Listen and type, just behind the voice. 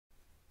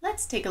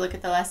Let's take a look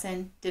at the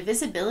lesson,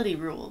 Divisibility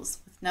Rules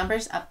with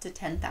numbers up to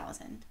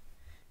 10,000. It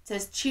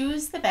says,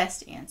 choose the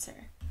best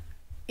answer.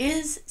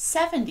 Is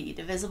 70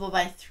 divisible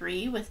by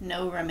 3 with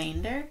no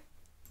remainder?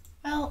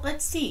 Well,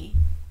 let's see.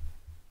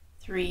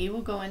 3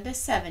 will go into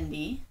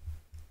 70.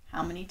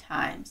 How many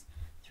times?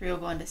 3 will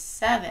go into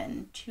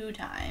 7 2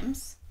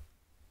 times.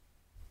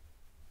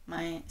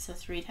 So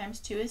 3 times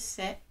 2 is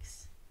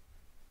 6.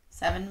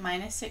 7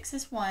 minus 6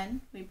 is 1.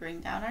 We bring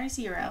down our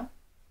 0.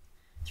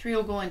 3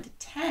 will go into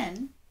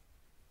 10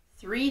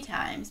 3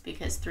 times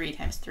because 3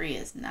 times 3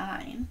 is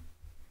 9.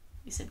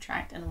 We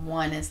subtract and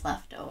 1 is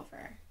left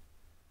over.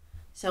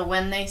 So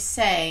when they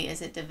say,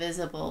 is it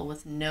divisible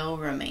with no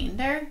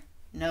remainder?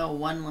 No,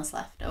 1 was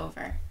left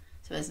over.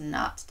 So it's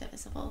not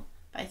divisible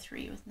by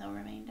 3 with no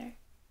remainder.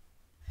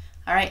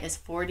 All right, is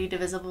 40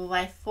 divisible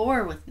by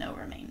 4 with no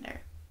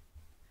remainder?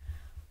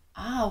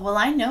 Well,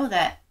 I know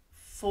that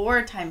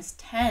 4 times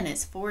 10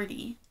 is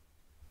 40.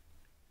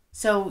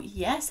 So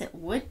yes, it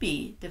would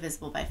be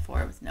divisible by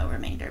 4 with no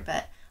remainder,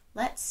 but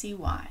let's see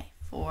why.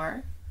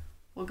 4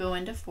 will go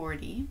into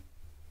 40.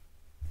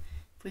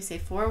 If we say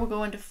 4 will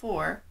go into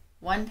 4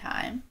 one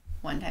time,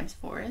 1 times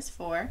 4 is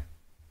 4.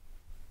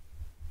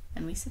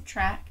 And we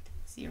subtract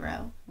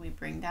 0. We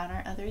bring down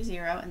our other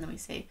 0, and then we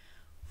say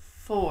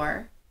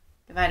 4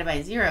 divided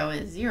by 0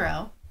 is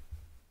 0.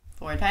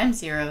 4 times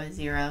 0 is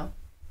 0.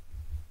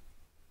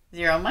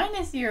 0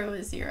 minus 0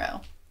 is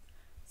 0.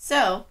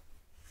 So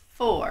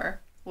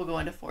 4 will go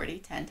into 40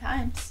 10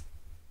 times.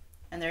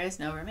 And there is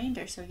no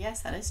remainder, so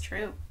yes, that is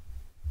true.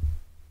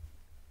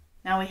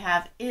 Now we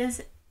have,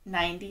 is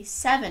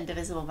 97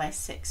 divisible by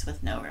 6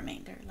 with no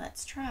remainder?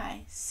 Let's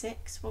try.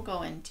 6 will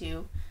go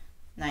into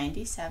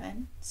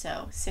 97,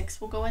 so 6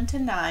 will go into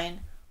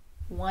 9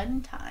 one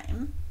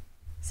time.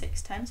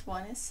 6 times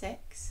 1 is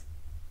 6.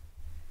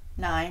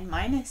 9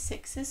 minus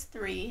 6 is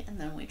 3, and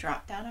then we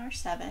drop down our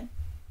 7.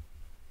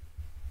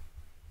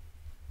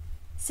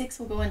 6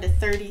 will go into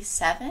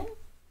 37.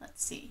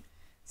 Let's see.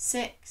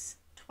 6,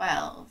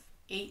 12,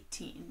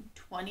 18,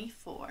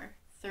 24,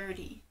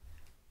 30,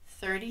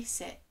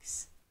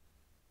 36.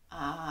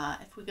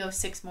 If we go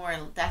 6 more,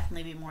 it'll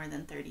definitely be more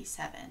than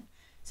 37.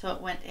 So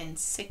it went in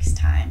 6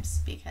 times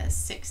because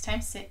 6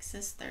 times 6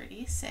 is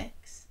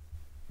 36.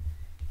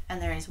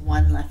 And there is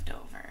 1 left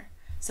over.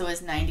 So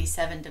is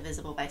 97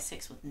 divisible by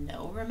 6 with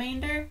no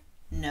remainder?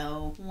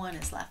 No, 1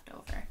 is left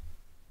over.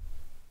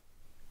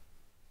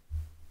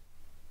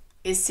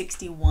 Is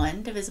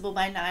 61 divisible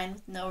by 9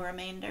 with no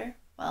remainder?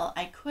 Well,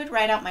 I could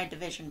write out my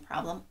division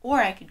problem,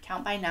 or I could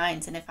count by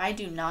 9s, and if I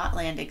do not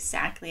land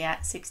exactly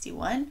at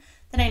 61,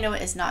 then I know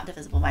it is not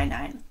divisible by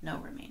 9 with no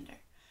remainder.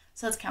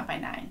 So let's count by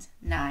 9s.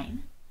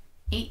 9,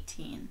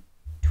 18,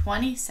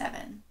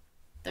 27,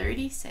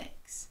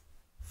 36,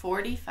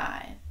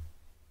 45,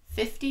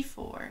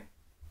 54,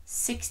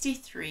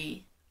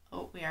 63.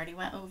 Oh, we already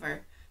went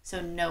over, so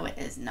no, it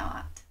is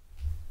not.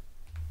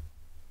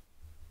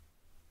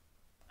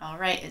 All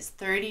right, is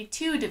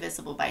 32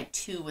 divisible by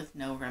 2 with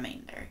no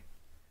remainder?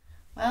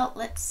 Well,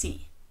 let's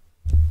see.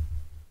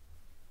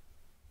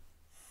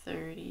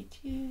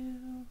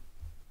 32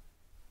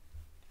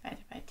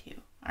 divided by 2.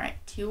 All right,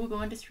 2 will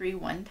go into 3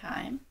 one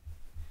time.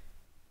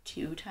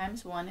 2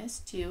 times 1 is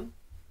 2. And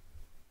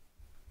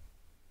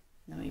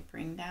then we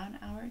bring down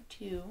our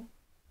 2.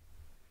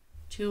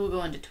 2 will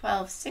go into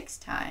 12 6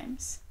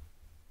 times.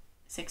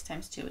 6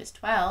 times 2 is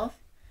 12.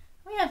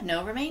 We have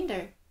no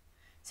remainder.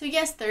 So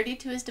yes,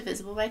 32 is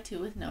divisible by 2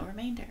 with no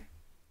remainder.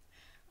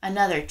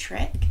 Another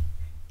trick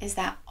is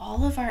that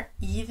all of our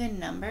even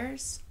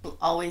numbers will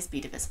always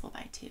be divisible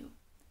by 2.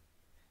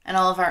 And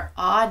all of our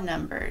odd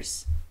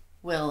numbers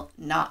will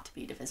not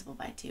be divisible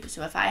by 2.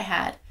 So if I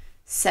had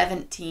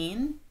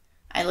 17,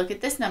 I look at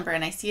this number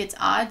and I see it's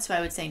odd, so I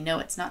would say no,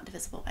 it's not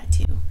divisible by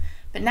 2.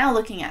 But now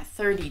looking at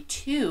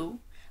 32,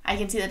 I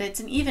can see that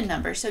it's an even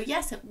number, so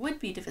yes, it would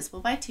be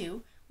divisible by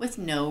 2 with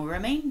no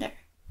remainder.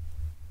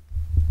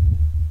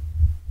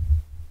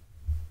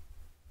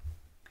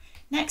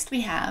 Next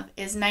we have,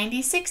 is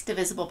 96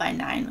 divisible by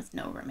 9 with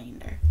no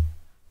remainder?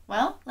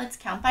 Well, let's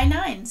count by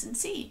 9s and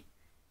see.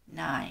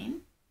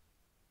 9,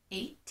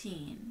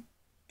 18,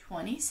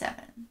 27,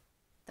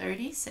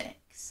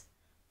 36,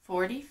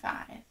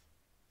 45,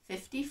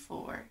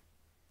 54,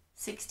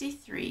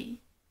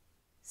 63,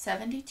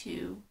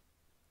 72,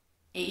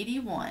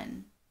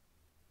 81,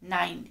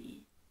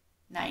 90,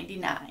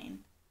 99.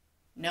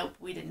 Nope,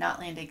 we did not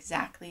land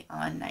exactly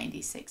on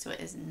 96, so it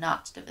is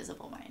not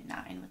divisible by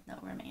 9 with no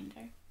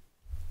remainder.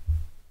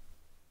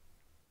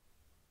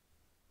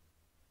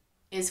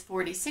 Is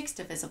 46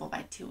 divisible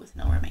by 2 with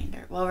no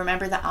remainder? Well,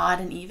 remember the odd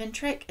and even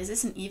trick. Is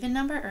this an even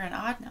number or an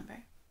odd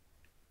number?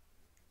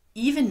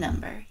 Even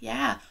number,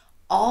 yeah.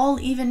 All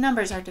even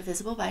numbers are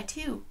divisible by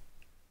 2.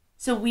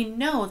 So we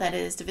know that it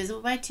is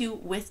divisible by 2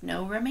 with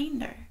no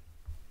remainder.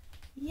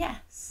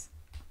 Yes.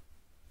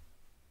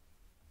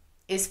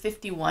 Is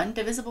 51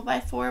 divisible by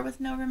 4 with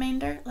no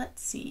remainder?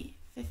 Let's see.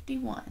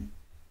 51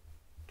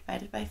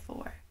 divided by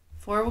 4.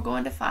 4 will go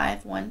into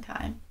 5 one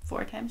time.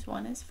 4 times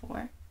 1 is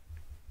 4.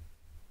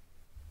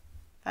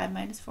 5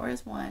 minus 4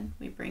 is 1.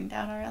 We bring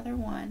down our other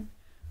 1.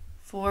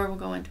 4 will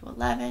go into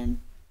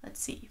 11. Let's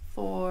see,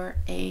 4,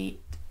 8,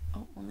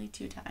 oh, only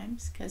 2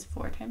 times, because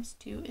 4 times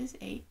 2 is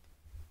 8.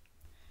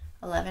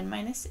 11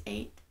 minus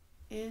 8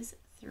 is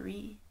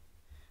 3.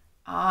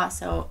 Ah,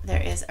 so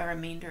there is a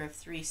remainder of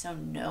 3, so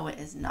no, it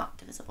is not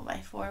divisible by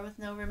 4 with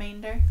no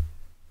remainder.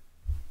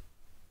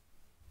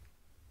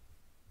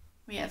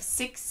 We have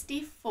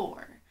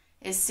 64.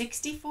 Is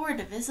 64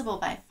 divisible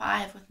by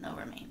 5 with no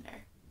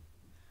remainder?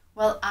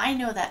 Well, I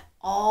know that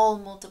all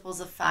multiples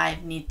of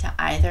 5 need to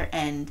either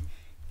end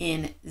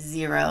in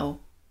 0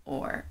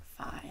 or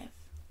 5.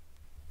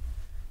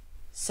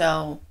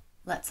 So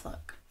let's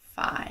look.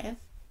 5,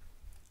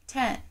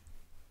 10,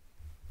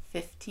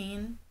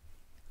 15,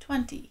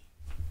 20,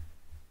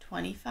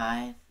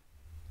 25,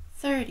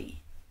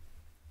 30,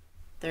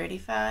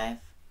 35,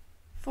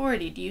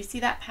 40. Do you see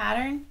that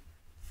pattern?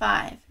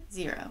 5,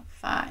 0,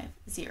 5,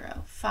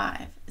 0,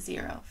 5,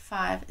 0,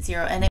 5,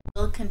 0, and it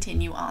will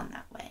continue on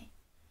that way.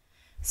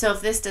 So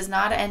if this does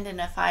not end in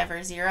a 5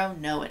 or 0,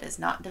 no, it is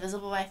not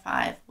divisible by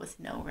 5 with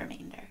no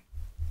remainder.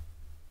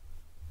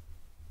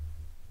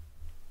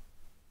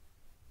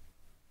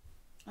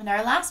 And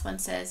our last one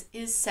says,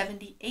 is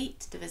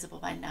 78 divisible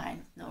by 9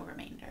 with no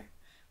remainder?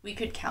 We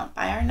could count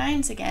by our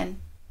 9s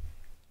again.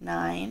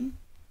 9,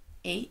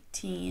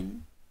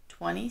 18,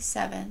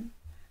 27,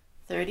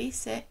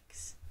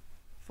 36,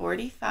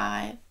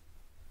 45,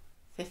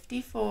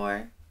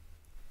 54,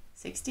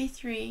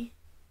 63,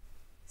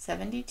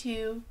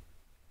 72,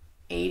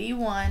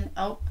 81,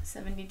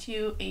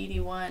 72,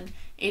 81.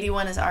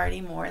 81 is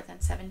already more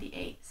than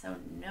 78, so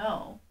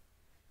no,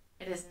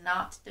 it is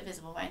not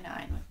divisible by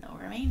 9 with no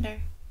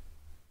remainder.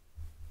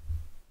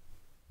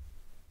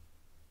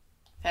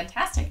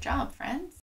 Fantastic job, friends.